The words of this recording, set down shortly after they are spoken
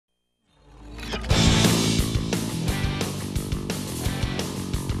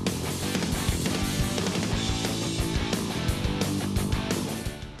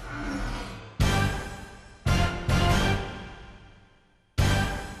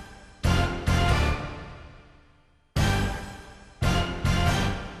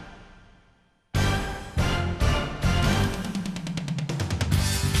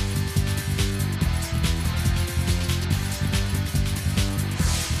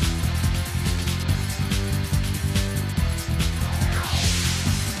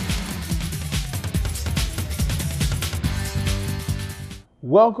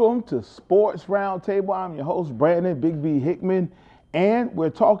Welcome to Sports Roundtable. I'm your host, Brandon Big B Hickman, and we're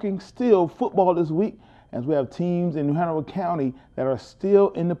talking still football this week as we have teams in New Hanover County that are still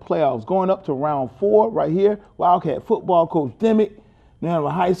in the playoffs, going up to round 4 right here. Wildcat football coach Demick, New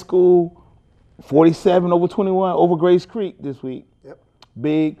Hanover High School, 47-21 over Grace Creek this week. Yep.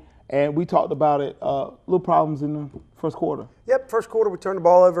 Big, and we talked about it, little problems in the first quarter. Yep, first quarter we turned the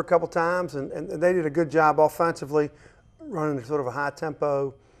ball over a couple times, and they did a good job offensively, running sort of a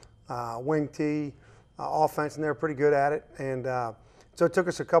high-tempo wing tee offense, and they were pretty good at it. And so it took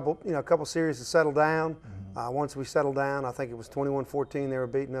us a couple series to settle down. Once we settled down, I think it was 21-14. They were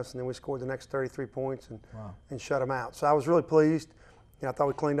beating us, and then we scored the next 33 points and shut them out. So I was really pleased. I thought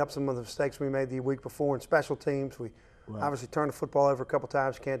we cleaned up some of the mistakes we made the week before in special teams. We obviously turned the football over a couple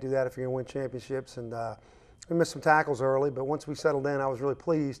times. You can't do that if you're going to win championships. And we missed some tackles early, but once we settled in, I was really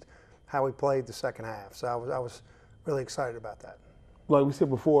pleased how we played the second half. So I was really excited about that. Like we said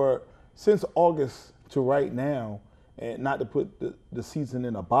before, since August to right now, and not to put the season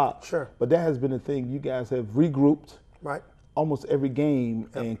in a box, Sure. but that has been the thing. You guys have regrouped almost every game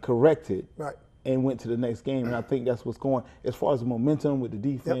and corrected and went to the next game. And I think that's what's going as far as the momentum with the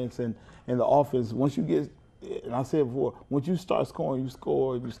defense and the offense. Once you get, and I said before, once you start scoring, you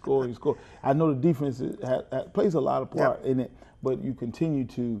score, you score, you score. I know the defense plays a lot of part in it, but you continue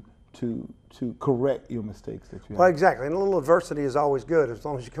to correct your mistakes that you have. Well, exactly. And a little adversity is always good as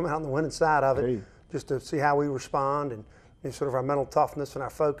long as you come out on the winning side of it, just to see how we respond and sort of our mental toughness and our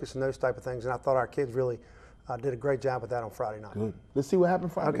focus and those type of things. And I thought our kids really did a great job with that on Friday night. Good. Let's see what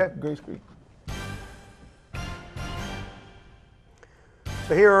happened Friday. Okay. Grace Creek.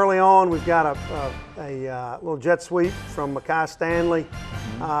 So here early on, we've got a little jet sweep from Mackay Stanley.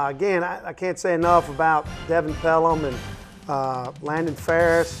 Again, I can't say enough about Devin Pelham and Landon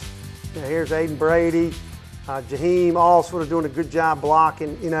Ferris. Here's Aiden Brady, Jaheim, all sort of doing a good job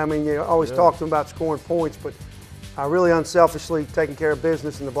blocking. You always talk to them about scoring points, but really unselfishly taking care of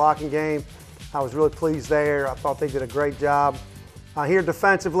business in the blocking game. I was really pleased there. I thought they did a great job. Here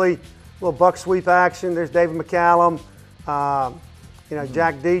defensively, a little buck sweep action. There's David McCallum.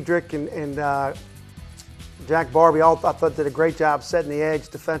 Jack Diedrich and Jack Barbie all I thought did a great job setting the edge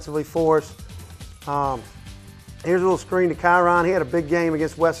defensively for us. Here's a little screen to Kyron. He had a big game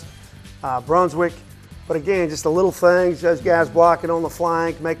against West Brunswick. But again, just the little things, those guys blocking on the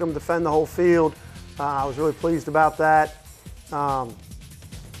flank, making them defend the whole field. I was really pleased about that.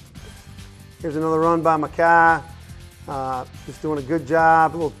 Here's another run by Mackay. Just doing a good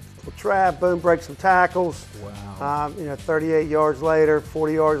job. A little trap, boom, break some tackles. Wow. 38 yards later,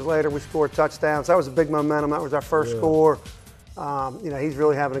 40 yards later, we scored touchdowns. That was a big momentum. That was our first score. He's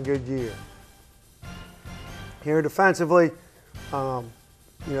really having a good year. Here defensively,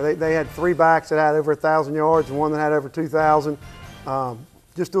 they had 3 backs that had over 1,000 yards and one that had over 2,000.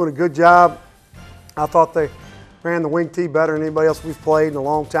 Just doing a good job. I thought they ran the wing tee better than anybody else we've played in a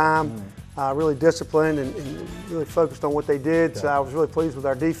long time. Really disciplined and really focused on what they did. So I was really pleased with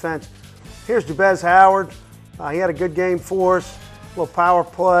our defense. Here's Jabez Howard. He had a good game for us. A little power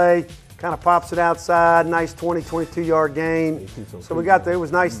play, kind of pops it outside. Nice 20-22-yard gain. So we got there. It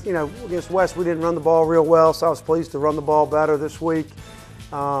was nice. Against West we didn't run the ball real well, so I was pleased to run the ball better this week.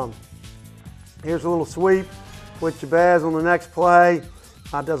 Here's a little sweep with Jabez on the next play.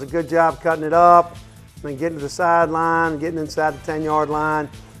 Does a good job cutting it up, and then getting to the sideline, getting inside the 10-yard line.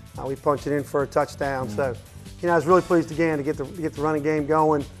 We punched it in for a touchdown. So, I was really pleased again to get the running game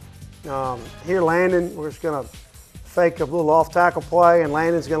going. Here, Landon, we're just going to fake a little off-tackle play, and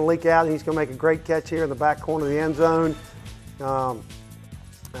Landon's going to leak out, and he's going to make a great catch here in the back corner of the end zone.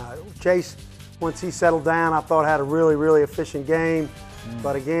 Chase, once he settled down, I thought had a really, really efficient game.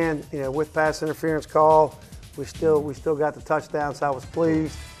 But again, with pass interference call, we still got the touchdown, so I was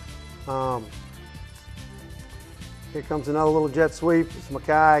pleased. Here comes another little jet sweep. It's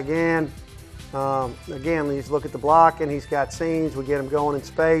Mackay again. Again, let's look at the block, and he's got seams. We get him going in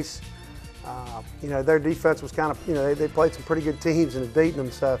space. Their defense was kind of, they played some pretty good teams and had beaten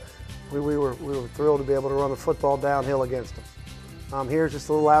them, so we were thrilled to be able to run the football downhill against them. Here's just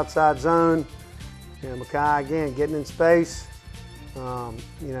a little outside zone. Mackay again getting in space. It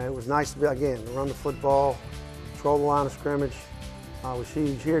was nice to run the football, control the line of scrimmage. Was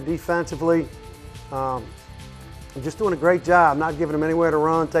huge here defensively. Just doing a great job, not giving them anywhere to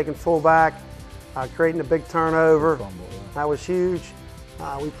run, taking fullback, creating a big turnover. That was huge.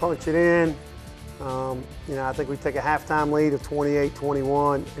 We punch it in. I think we take a halftime lead of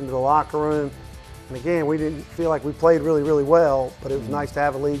 28-21 into the locker room. And again, we didn't feel like we played really, really well, but it was nice to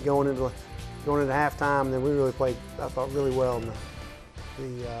have a lead going into halftime. And then we really played, I thought, really well in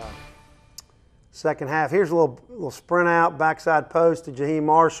second half. Here's a little sprint out, backside post to Jaheim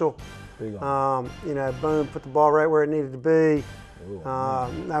Marshall. Boom, put the ball right where it needed to be.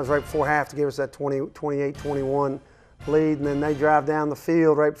 That was right before half to give us that 28-21 lead. And then they drive down the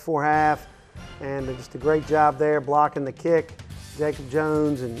field right before half. And just a great job there blocking the kick. Jacob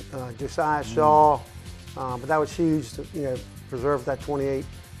Jones and Josiah Shaw. But that was huge to preserve that 28-21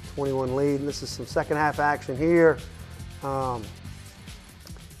 lead. And this is some second half action here.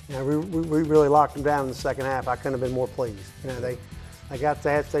 We really locked them down in the second half. I couldn't have been more pleased. They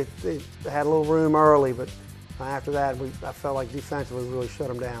had a little room early, but after that, I felt like defensively we really shut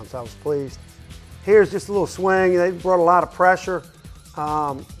them down. So I was pleased. Here's just a little swing. They brought a lot of pressure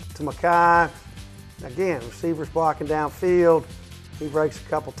to Mackay. Again, receivers blocking downfield. He breaks a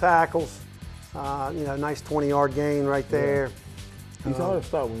couple tackles. Nice 20-yard gain right there. He's hard to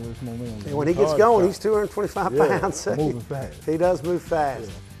stop when there's momentum. And when he gets going, he's 225 pounds. So moving fast. He does move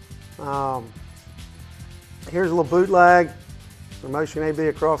fast. Here's a little bootleg. Motion AB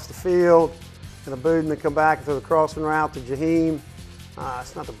across the field. And a boot and then come back through the crossing route to Jaheim.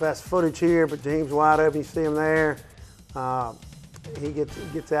 It's not the best footage here, but Jaheim's wide open. You see him there. He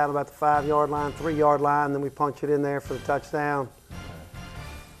gets out about the 5-yard line, 3-yard line, then we punch it in there for the touchdown.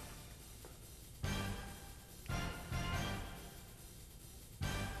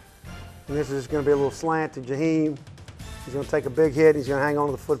 And this is going to be a little slant to Jaheim. He's going to take a big hit. He's going to hang on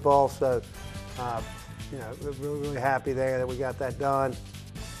to the football. So, really happy there that we got that done.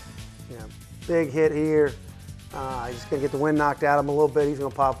 Big hit here. He's going to get the wind knocked out of him a little bit. He's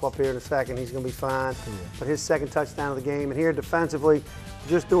going to pop up here in a second. He's going to be fine. But his second touchdown of the game. And here defensively,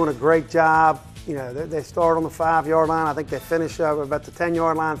 just doing a great job. They start on the 5-yard line. I think they finish up about the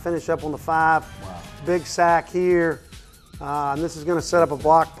 10-yard line, finish up on the 5. Wow. Big sack here. And this is going to set up a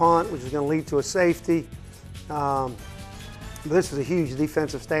block punt, which is going to lead to a safety. This is a huge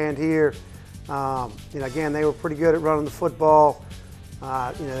defensive stand here. Again, they were pretty good at running the football.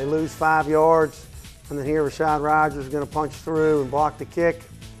 They lose 5 yards. And then here, Rashad Rogers is going to punch through and block the kick.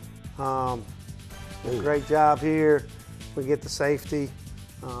 Great job here. We get the safety.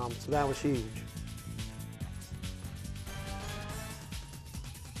 So that was huge.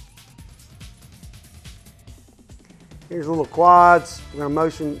 Here's a little quads. We're going to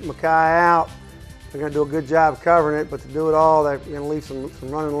motion Mackay out. They're going to do a good job of covering it, but to do it all, they're going to leave some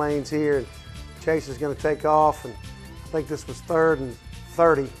running lanes here. Chase is going to take off, and I think this was 3rd and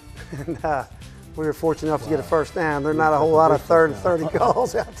 30. And we were fortunate enough to get a first down. There's not a whole lot of 3rd and 30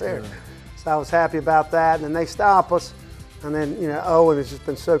 calls out there. So I was happy about that. And then they stop us. And then, Owen has just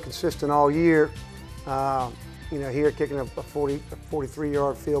been so consistent all year. Here kicking a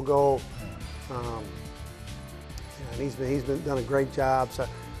 43-yard field goal. And he's been done a great job. So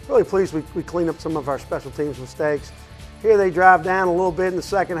really pleased we cleaned up some of our special teams mistakes. Here they drive down a little bit in the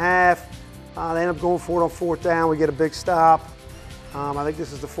second half. They end up going for it on 4th down. We get a big stop. I think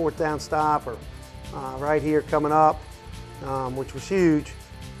this is the 4th down stop right here coming up, which was huge.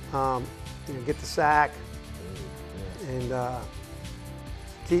 Get the sack and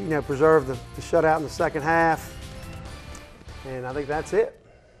preserve the shutout in the second half. And I think that's it.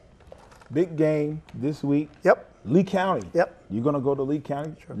 Big game this week. Yep. Lee County. Yep. You're going to go to Lee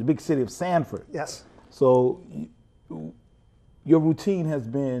County, sure. The big city of Sanford. Yes. So your routine has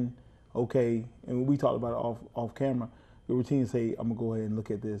been, okay, and we talked about it off camera, your routine is, hey, I'm going to go ahead and look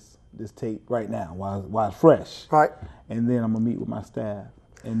at this tape right now while it's fresh. Right. And then I'm going to meet with my staff,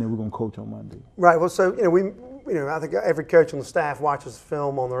 and then we're going to coach on Monday. Right. Well, so, I think every coach on the staff watches the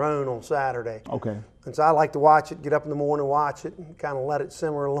film on their own on Saturday. Okay. And so I like to watch it, get up in the morning, watch it, and kind of let it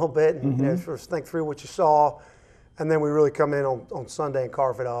simmer a little bit, and sort of think through what you saw. And then we really come in on Sunday and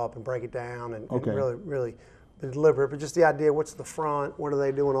carve it up and break it down and really be deliberate. But just the idea, what's the front, what are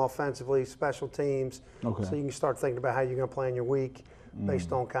they doing offensively, special teams, so you can start thinking about how you're going to plan your week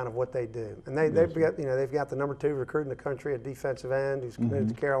based on kind of what they do. And they've got the number 2 recruit in the country at defensive end who's committed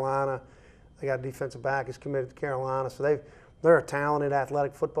to Carolina. They got a defensive back who's committed to Carolina. So they're a talented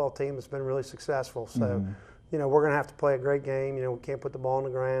athletic football team that's been really successful. So, we're going to have to play a great game. We can't put the ball on the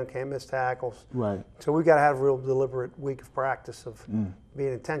ground, can't miss tackles. Right. So we've got to have a real deliberate week of practice of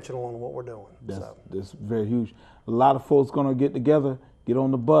being intentional on what we're doing. That's very huge. A lot of folks going to get together, get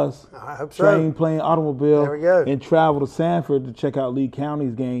on the bus, I hope so. train, plane, automobile, there we go. And travel to Sanford to check out Lee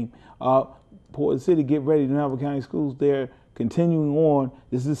County's game. Port City, get ready. New Hanover County Schools there. Continuing on,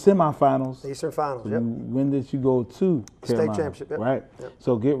 this is the semifinals. The Eastern Finals, So yep. you win this, you go to Carolina. State championship, yep. Right? Yep.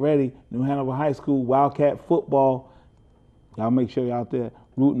 So get ready. New Hanover High School, Wildcat football. Y'all make sure y'all out there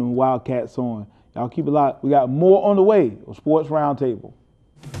rooting them Wildcats on. Y'all keep it locked. We got more on the way on Sports Roundtable.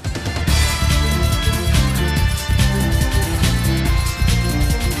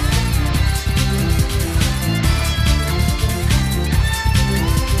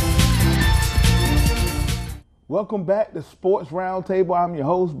 Welcome back to Sports Roundtable. I'm your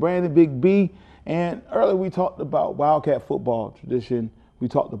host, Brandon Big B. And earlier we talked about Wildcat football tradition. We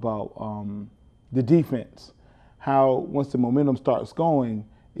talked about the defense, how once the momentum starts going,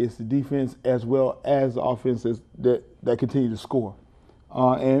 it's the defense as well as the offenses that continue to score.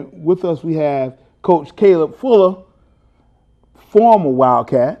 And with us we have Coach Caleb Fuller, former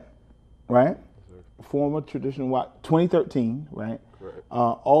Wildcat, right? Former traditional 2013, right?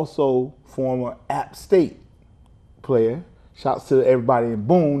 Also former App State player. Shouts to everybody in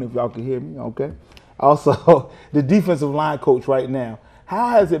Boone, if y'all can hear me, okay? Also, the defensive line coach right now. How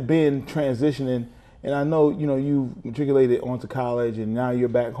has it been transitioning? And I know, you've matriculated onto college and now you're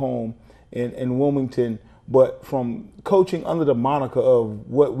back home in Wilmington, but from coaching under the moniker of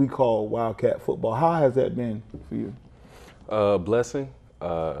what we call Wildcat football, how has that been for you? Blessing.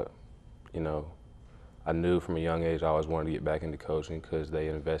 I knew from a young age I always wanted to get back into coaching because they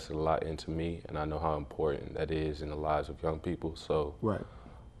invested a lot into me, and I know how important that is in the lives of young people. So,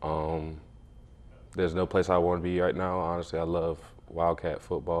 there's no place I want to be right now. Honestly, I love Wildcat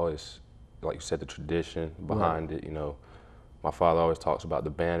football. It's, like you said, the tradition behind it. My father always talks about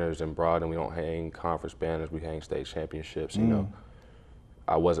the banners in Broaden. We don't hang conference banners, we hang state championships.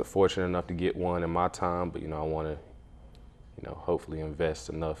 I wasn't fortunate enough to get one in my time, but I want to hopefully invest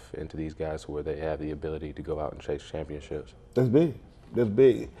enough into these guys where they have the ability to go out and chase championships. That's big. That's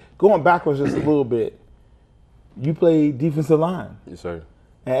big. Going backwards just a little bit, you played defensive line. Yes, sir.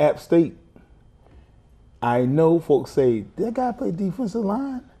 At App State. I know folks say, that guy play defensive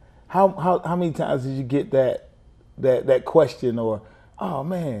line? How many times did you get that question or, oh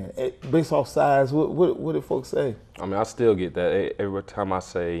man, based off size, what did folks say? I mean, I still get that. Every time I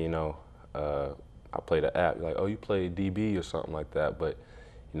say, I played an app, like, oh, you played DB or something like that. But,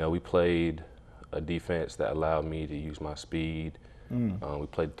 we played a defense that allowed me to use my speed. We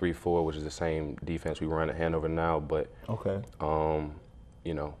played 3-4, which is the same defense we run at Hanover now. But,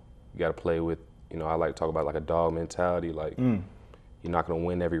 you got to play with, I like to talk about like a dog mentality. Like, you're not going to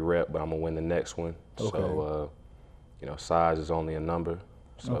win every rep, but I'm going to win the next one. So, size is only a number.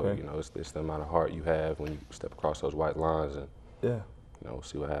 So, it's the amount of heart you have when you step across those white lines. And, we'll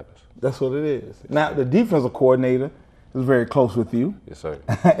see what happens. That's what it is. Now, the defensive coordinator is very close with you. Yes, sir.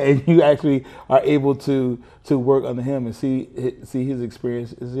 And you actually are able to work under him and see his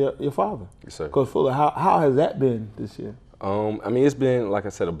experience as your father. Yes, sir. Coach Fuller, how has that been this year? I mean, it's been, like I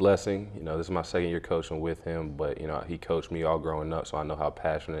said, a blessing. This is my second year coaching with him, but, he coached me all growing up, so I know how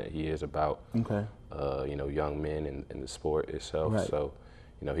passionate he is about, young men and the sport itself. Right. So,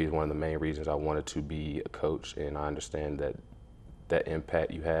 he's one of the main reasons I wanted to be a coach, and I understand that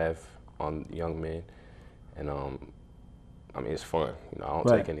impact you have on young men. And, I mean, it's fun. I don't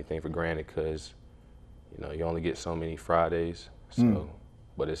take anything for granted because, you only get so many Fridays. So,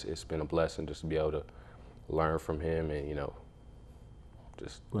 but it's been a blessing just to be able to learn from him and,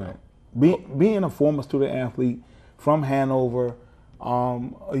 just. Right. Being a former student athlete from Hanover,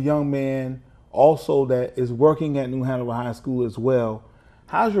 a young man also that is working at New Hanover High School as well,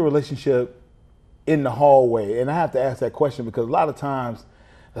 how's your relationship in the hallway? And I have to ask that question because a lot of times,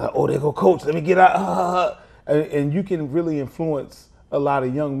 oh, they go, coach, let me get out. And you can really influence a lot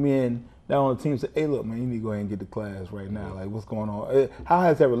of young men that on the team say, hey, look, man, you need to go ahead and get to class right now. Like, what's going on? How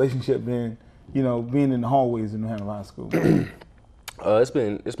has that relationship been, being in the hallways in New Hanover High School?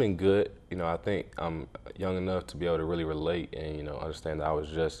 It's been good. I think I'm young enough to be able to really relate and, understand that I was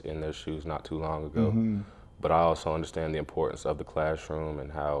just in their shoes not too long ago. But I also understand the importance of the classroom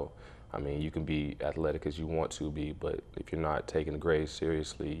and how, I mean, you can be athletic as you want to be, but if you're not taking the grades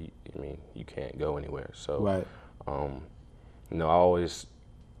seriously, I mean, you can't go anywhere. So, I always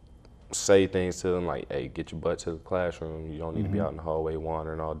say things to them like, hey, get your butt to the classroom. You don't need to be out in the hallway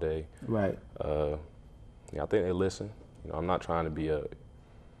wandering all day. Right. I think they listen. I'm not trying to be a,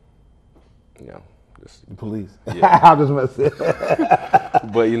 just the police. Yeah. I'll just mess it.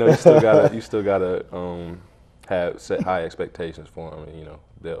 But you still gotta set high expectations for them, and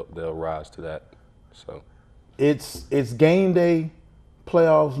they'll rise to that. So it's game day,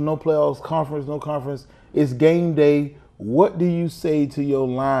 playoffs, no playoffs, conference, no conference. It's game day. What do you say to your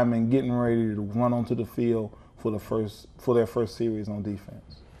linemen getting ready to run onto the field for their first series on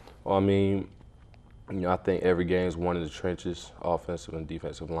defense? Well, I mean, I think every game is one in the trenches, offensive and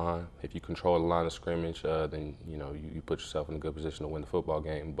defensive line. If you control the line of scrimmage, then you put yourself in a good position to win the football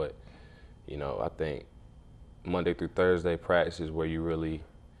game. But I think Monday through Thursday practice is where you really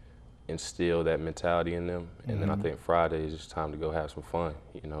instill that mentality in them, and then I think Friday is just time to go have some fun.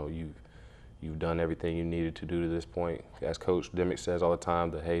 You've done everything you needed to do to this point. As Coach Dimmick says all the time,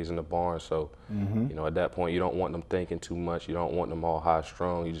 the hay's in the barn. So, at that point, you don't want them thinking too much. You don't want them all high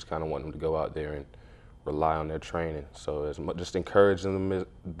strung. You just kind of want them to go out there and rely on their training. So just encouraging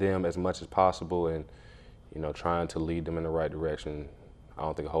them as much as possible, and trying to lead them in the right direction. I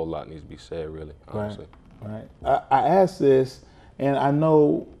don't think a whole lot needs to be said, really, honestly. Right. I asked this, and I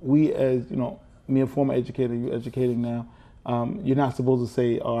know we, as me, a former educator, you educating now. You're not supposed to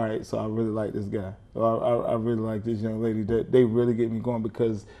say, all right, so I really like this guy, or I really like this young lady. That they really get me going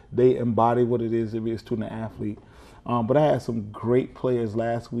because they embody what it is to be a student athlete. But I had some great players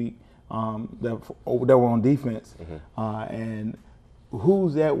last week that were on defense. And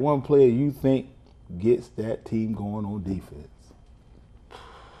who's that one player you think gets that team going on defense?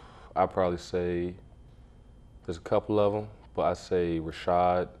 I'd probably say there's a couple of them, but I'd say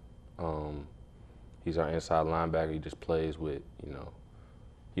Rashad. He's our inside linebacker. He just plays with,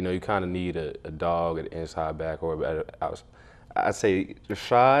 you kind of need a dog at the inside back, or I'd say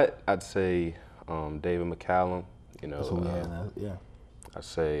Rashad. I'd say David McCallum. Yeah. I'd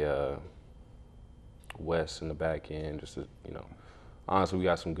say Wes in the back end. Just honestly, we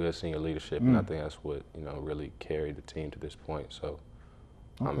got some good senior leadership, and I think that's what really carried the team to this point. So,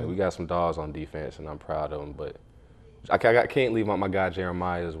 I mean, we got some dogs on defense, and I'm proud of them, but. I can't leave out my guy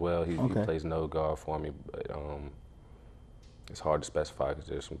Jeremiah as well. He plays no guard for me, but it's hard to specify because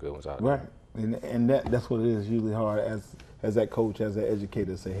there's some good ones out there. Right, and that's what it is. Usually hard as that coach, as that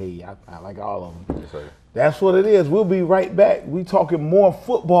educator, say, hey, I like all of them. Yes, sir. That's what it is. We'll be right back. We talking more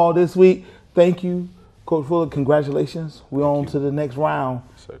football this week. Thank you, Coach Fuller. Congratulations. We're on to the next round.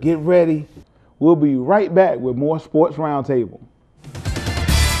 Yes, get ready. We'll be right back with more Sports Roundtable.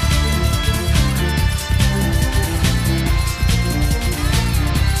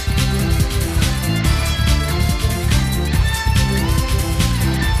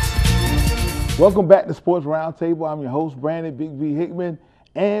 Welcome back to Sports Roundtable. I'm your host, Brandon Big V Hickman,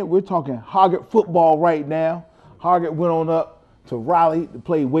 and we're talking Hoggett football right now. Hoggett went on up to Raleigh to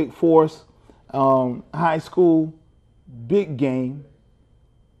play Wake Forest high school, big game,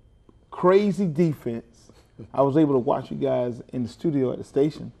 crazy defense. I was able to watch you guys in the studio at the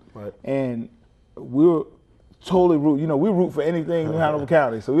station, and we were totally root. We root for anything in Hanover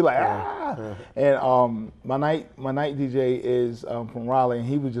County, so we like And my night DJ is from Raleigh, and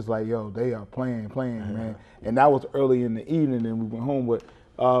he was just like, "Yo, they are playing, man." And that was early in the evening, and we went home. But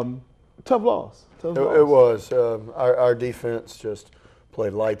tough loss. It was. Our defense just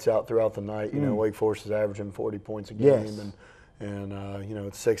played lights out throughout the night. Wake Forest is averaging 40 points a game, and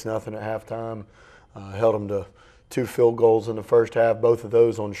it's 6-0 at halftime. Held them to 2 field goals in the first half, both of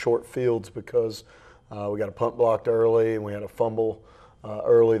those on short fields because. We got a punt blocked early, and we had a fumble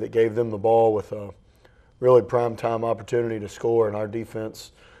early that gave them the ball with a really prime time opportunity to score. And our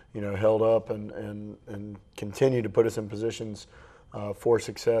defense, held up and continued to put us in positions for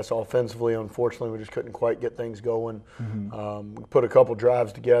success. Offensively, unfortunately, we just couldn't quite get things going. We put a couple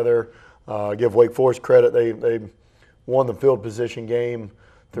drives together. Give Wake Forest credit; they won the field position game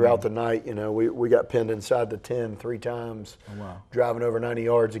throughout the night. We got pinned inside the 10 3 times, driving over 90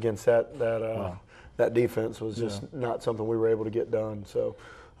 yards against that defense was just not something we were able to get done. So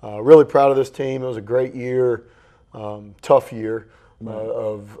really proud of this team. It was a great year, tough year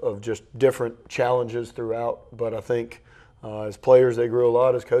of just different challenges throughout. But I think as players, they grew a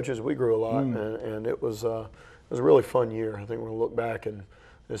lot. As coaches, we grew a lot. And it was a really fun year. I think we're going to look back, and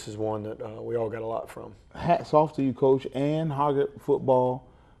this is one that we all got a lot from. Hats off to you, Coach, and Hoggett football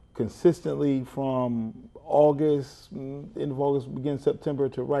consistently from August, end of August, begin September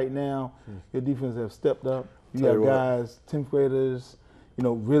to right now. Your defense have stepped up. You got guys, 10th graders,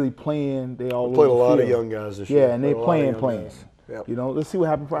 really playing. They all played a lot of young guys this year. Yeah, and they playing. Yep. Let's see what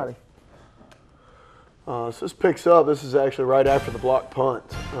happened Friday. So this picks up. This is actually right after the block punt.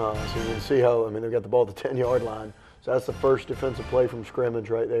 So you can see how, they've got the ball at the 10-yard line. So that's the first defensive play from scrimmage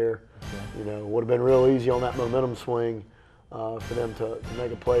right there. Would have been real easy on that momentum swing. For them to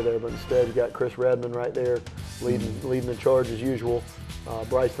make a play there, but instead you got Chris Redmond right there leading the charge as usual.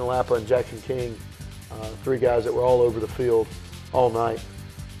 Bryson Lappa and Jackson King, 3 guys that were all over the field all night.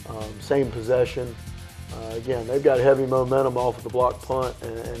 Same possession. Again, they've got heavy momentum off of the block punt,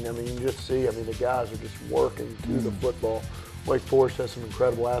 and you can just see, the guys are just working to the football. Wake Forest has some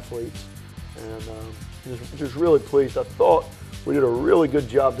incredible athletes, and just really pleased. I thought we did a really good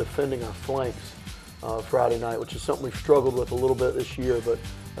job defending our flanks Friday night, which is something we've struggled with a little bit this year. But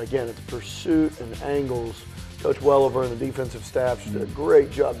again, it's pursuit and angles. Coach Welliver and the defensive staff just did a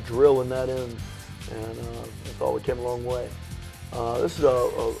great job drilling that in, and I thought we came a long way. This is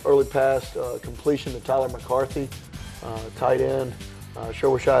an early pass completion to Tyler McCarthy, tight end. Sure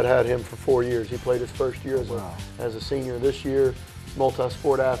wish I had him for 4 years. He played his first year as a senior this year,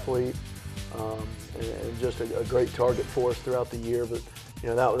 multi-sport athlete, and just a great target for us throughout the year. But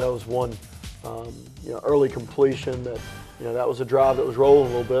that was one you know, early completion that, you know, that was a drive that was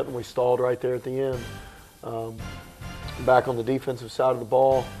rolling a little bit, and we stalled right there at the end. Back on the defensive side of the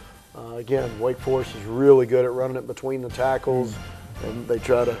ball, again, Wake Forest is really good at running it between the tackles, and they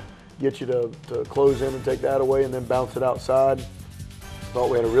try to get you to close in and take that away and then bounce it outside. Thought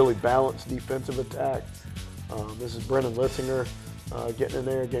we had a really balanced defensive attack. This is Brennan Litzinger getting in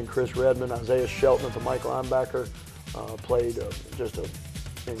there. Again, Chris Redmond, Isaiah Shelton at the Mike linebacker played just an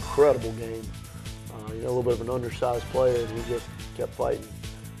incredible game. You know, a little bit of an undersized player, and he just kept fighting.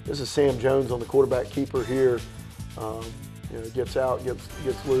 This is Sam Jones on the quarterback keeper here. You know, gets out, gets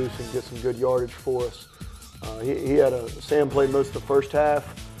loose, and gets some good yardage for us. Sam played most of the first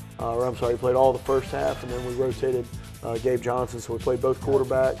half, or I'm sorry, he played all the first half, and then we rotated Gabe Johnson, so we played both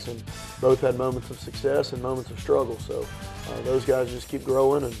quarterbacks, and both had moments of success and moments of struggle. So those guys just keep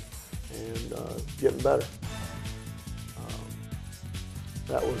growing and getting better.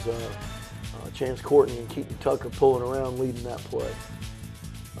 That was Chance Courtney and Keaton Tucker pulling around, leading that play.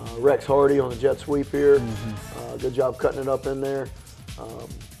 Rex Hardy on the jet sweep here. Good job cutting it up in there.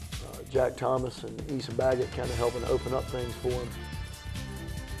 Jack Thomas and Issa Baggett kind of helping open up things for him.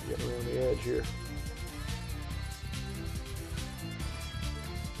 Getting around the edge here.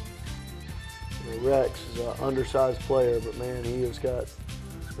 Rex is an undersized player, but man, he has got,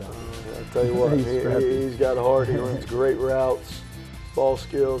 I'll tell you what, he's got a heart. He runs great routes, ball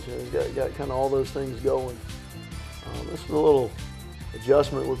skills. You know, he's got kind of all those things going. This is a little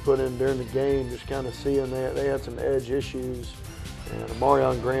adjustment we put in during the game, just kind of seeing that they had some edge issues. And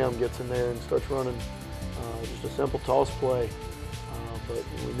Marion Graham gets in there and starts running just a simple toss play. But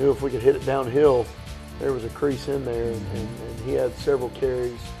we knew if we could hit it downhill, there was a crease in there, and he had several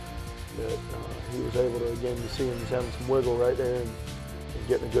carries that he was able to, again, you see him just having some wiggle right there and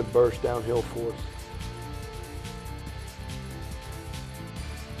getting a good burst downhill for us.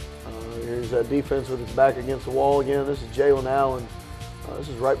 Here's that defense with its back against the wall again. This is Jalen Allen. This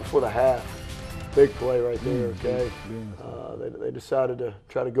is right before the half. Big play right there, okay? They decided to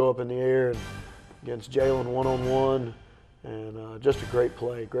try to go up in the air and against Jalen one-on-one, and just a great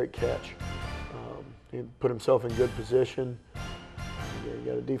play, great catch. He put himself in good position. You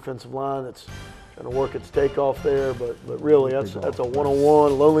got a defensive line that's trying to work its takeoff there, but really that's a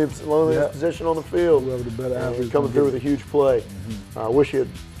one-on-one, loneliest position on the field. And coming through with a huge play. I wish he had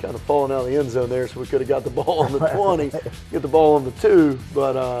kind of fallen out of the end zone there, so we could have got the ball on the 20, get the ball on the 2,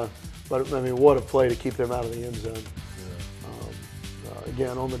 but I mean, what a play to keep them out of the end zone.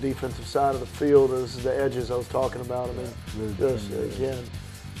 Again, on the defensive side of the field, this is the edges I was talking about. I mean, just again,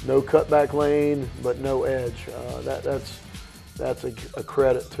 no cutback lane, but no edge. That's a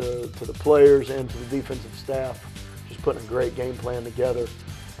credit to the players and to the defensive staff, just putting a great game plan together.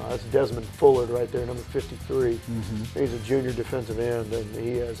 That's Desmond Fuller right there, number 53. He's a junior defensive end, and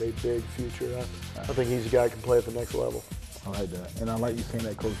he has a big future. I think he's a guy who can play at the next level. I like that, and I like you saying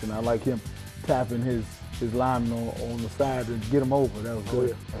that, Coach, and I like him tapping his lineman on the side to get him over. That was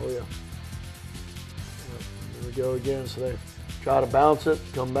good. Oh yeah. Here we go again. So they try to bounce it,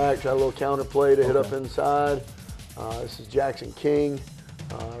 come back, try a little counter play to hit up inside. This is Jackson King,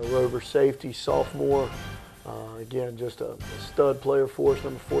 Rover safety, sophomore. Again, just a stud player for us,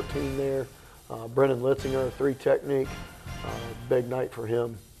 number 14 there. Brennan Litzinger, 3 technique. Big night for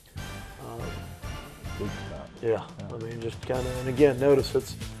him. Yeah, I mean, just kind of, and again, notice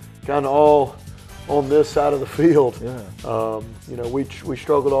it's kind of all on this side of the field. You know, we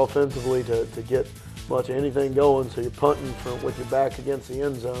struggled offensively to get much of anything going, so you're punting with your back against the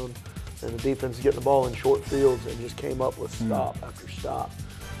end zone, and the defense is getting the ball in short fields and just came up with stop after stop.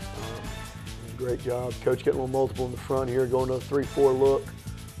 Great job. Coach getting a little multiple in the front here, going to a 3-4 look.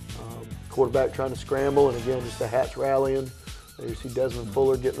 Quarterback trying to scramble, and again, just the hats rallying. There you see Desmond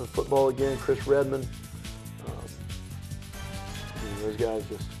Fuller getting the football again, Chris Redmond. Those guys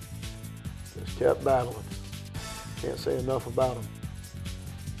just kept battling. Can't say enough about them.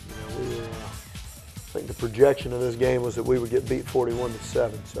 You know, I think the projection of this game was that we would get beat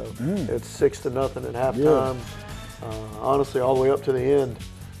 41-7. So it's 6-0 at halftime. Honestly, all the way up to the end,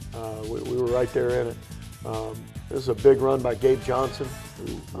 we were right there in it. This is a big run by Gabe Johnson.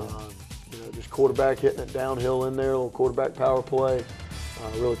 You know, just quarterback hitting it downhill in there, a little quarterback power play.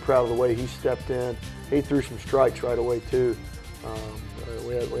 Really proud of the way he stepped in. He threw some strikes right away too.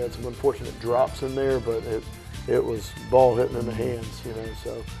 We had some unfortunate drops in there, but it was ball hitting in the hands, you know.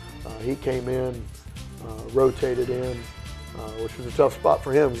 So he came in, rotated in, which was a tough spot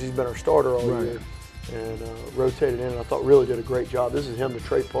for him because he's been our starter all year, and rotated in. And I thought really did a great job. This is him to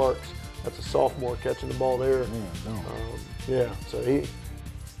Trey Parks. That's a sophomore catching the ball there. So he,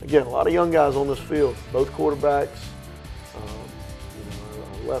 again, a lot of young guys on this field, both quarterbacks.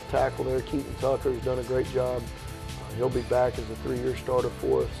 You know, left tackle there, Keaton Tucker, has done a great job. He'll be back as a 3-year starter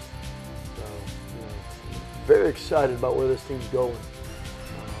for us. So, very excited about where this team's going.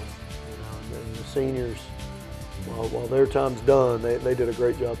 And the seniors, while their time's done, they did a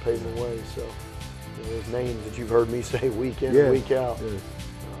great job paving the way. So, those names that you've heard me say week in and week out. Yes.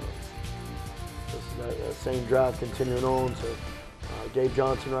 That same drive continuing on. So, Gabe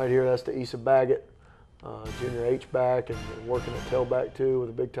Johnson right here, that's the Issa Baggett, junior H-back, and working at tailback too with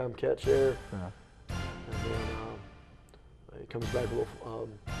a big-time catch there. And then he comes back a little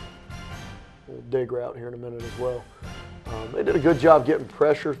dig route here in a minute as well. They did a good job getting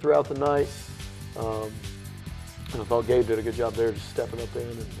pressure throughout the night. And I thought Gabe did a good job there, just stepping up in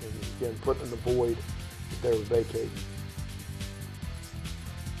and again putting in the void that they were vacating.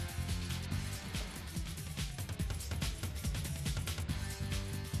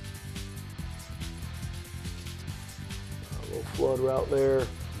 Flood route there.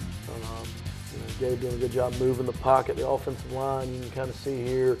 Gabe doing a good job moving the pocket, the offensive line. You can kind of see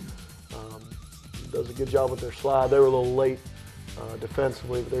here. Does a good job with their slide. They were a little late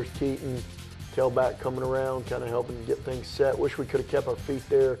defensively, but there's Keaton, tailback coming around, kind of helping get things set. Wish we could have kept our feet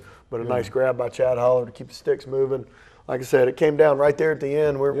there, but a nice grab by Chad Holler to keep the sticks moving. Like I said, it came down right there at the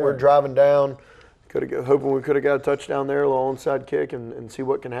end. We're driving down. Hoping we could have got a touchdown there, a little onside kick, and see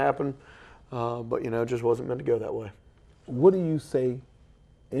what can happen. But it just wasn't meant to go that way. What do you say,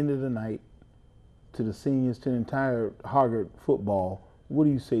 end of the night, to the seniors, to the entire Hargard football? What do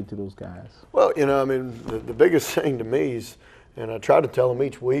you say to those guys? Well, the biggest thing to me is, and I try to tell them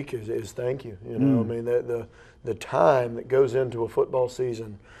each week, is thank you. The time that goes into a football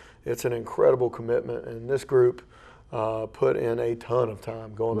season, it's an incredible commitment, and this group put in a ton of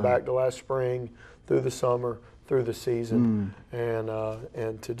time, going back to last spring, through the summer, through the season,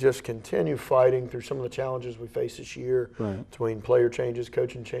 and to just continue fighting through some of the challenges we face this year, between player changes,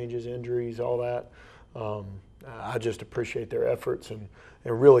 coaching changes, injuries, all that. I just appreciate their efforts and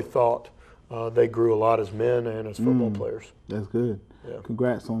really thought they grew a lot as men and as football players. That's good. Yeah.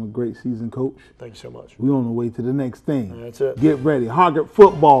 Congrats on a great season, Coach. Thank you so much. We're on the way to the next thing. That's it. Get ready. Hargard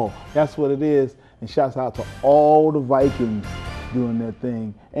football. That's what it is. And shouts out to all the Vikings doing their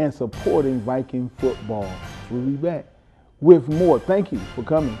thing and supporting Viking football. We'll be back with more. Thank you for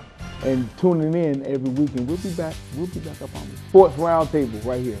coming and tuning in every week. And we'll be back. We'll be back up on the Sports Roundtable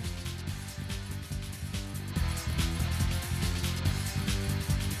right here.